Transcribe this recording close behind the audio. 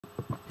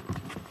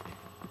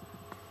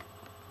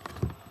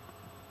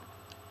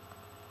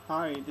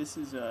Hi, this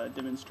is a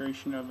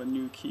demonstration of a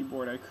new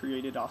keyboard I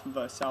created off of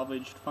a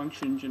salvaged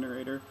function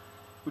generator,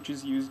 which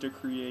is used to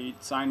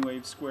create sine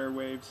waves, square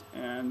waves,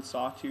 and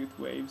sawtooth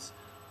waves.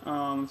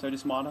 So I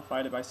just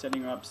modified it by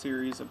setting up a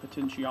series of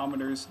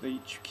potentiometers so that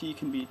each key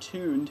can be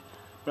tuned,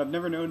 but I've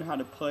never known how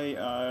to play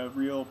a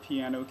real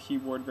piano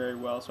keyboard very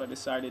well, so I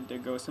decided to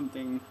go with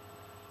something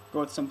I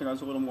was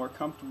a little more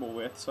comfortable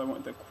with. So I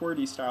went with a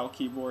QWERTY style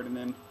keyboard and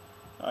then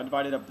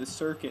divided up the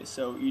circuit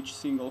so each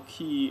single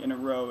key in a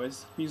row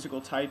is musical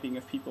typing.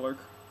 If people are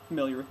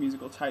familiar with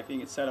musical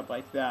typing, it's set up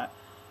like that,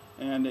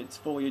 and it's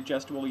fully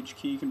adjustable. Each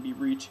key can be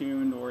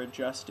retuned or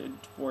adjusted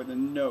for the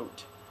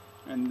note,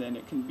 and then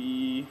it can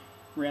be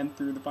ran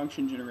through the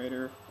function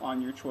generator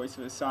on your choice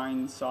of a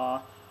sine,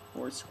 saw,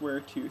 or square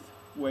tooth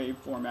wave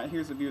format.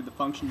 Here's a view of the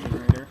function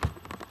generator.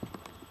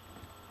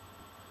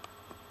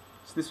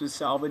 So this was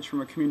salvaged from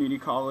a community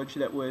college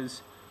that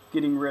was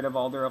getting rid of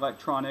all their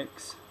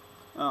electronics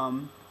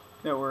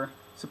that were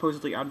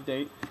supposedly out of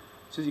date.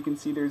 So as you can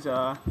see, there's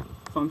a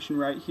function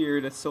right here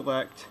to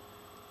select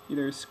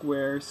either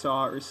square,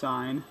 saw, or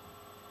sine.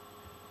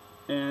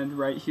 And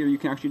right here you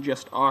can actually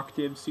adjust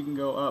octaves, so you can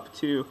go up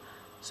to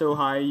so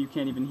high you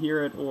can't even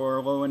hear it, or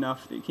low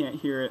enough that you can't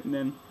hear it. And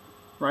then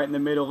right in the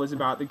middle is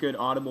about the good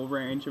audible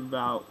range of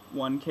about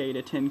 1K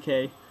to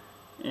 10K.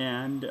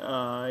 And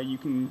you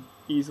can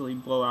easily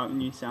blow out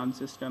any sound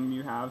system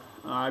you have.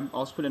 I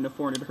also put in a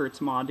 400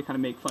 Hz mod to kind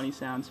of make funny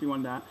sounds if you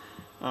want that.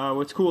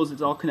 What's cool is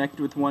it's all connected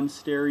with one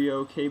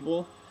stereo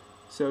cable,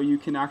 so you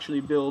can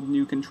actually build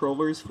new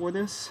controllers for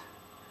this.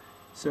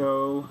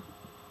 So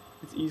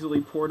it's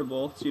easily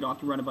portable, so you don't have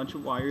to run a bunch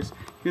of wires.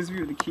 Here's a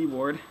view of the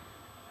keyboard.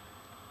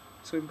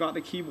 So we've got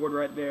the keyboard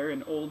right there,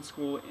 an old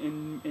school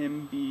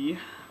NMB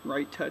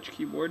right touch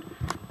keyboard,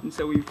 and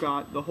so we've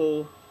got the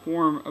whole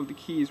form of the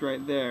keys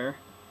right there.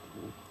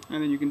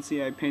 And then you can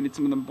see I painted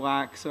some of them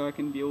black so it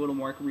can be a little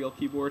more like a real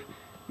keyboard.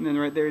 And then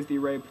right there is the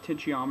array of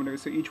potentiometers,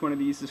 so each one of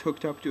these is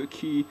hooked up to a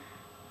key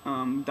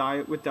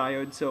with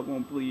diodes so it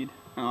won't bleed.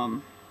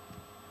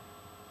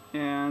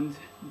 And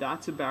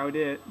that's about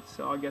it,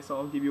 so I guess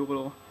I'll give you a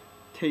little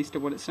taste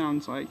of what it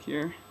sounds like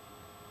here.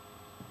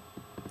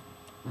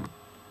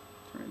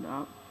 Turn it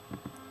up.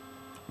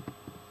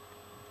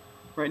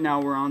 Right now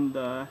we're on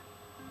the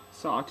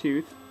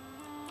sawtooth.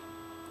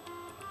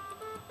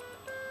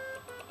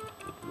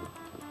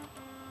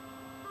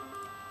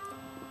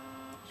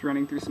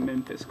 Running through some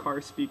Memphis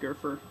car speaker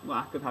for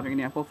lack of having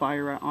an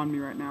amplifier on me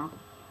right now.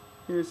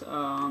 Here's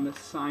on the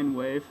sine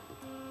wave.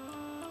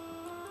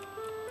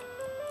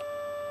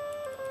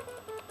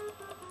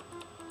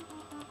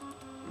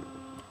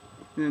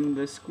 Then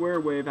the square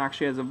wave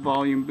actually has a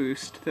volume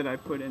boost that I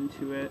put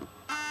into it.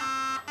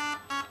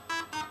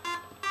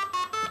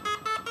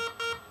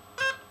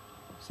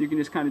 So you can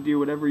just kind of do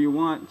whatever you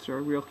want. It's a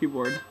real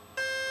keyboard.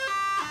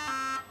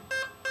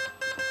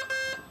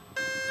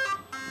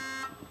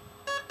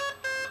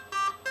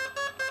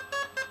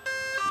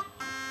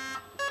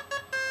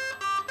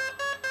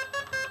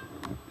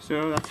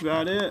 So that's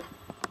about it.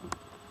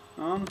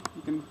 You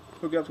can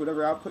hook it up to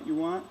whatever output you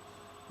want,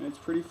 and it's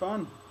pretty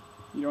fun.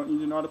 You don't need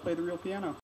to know how to play the real piano.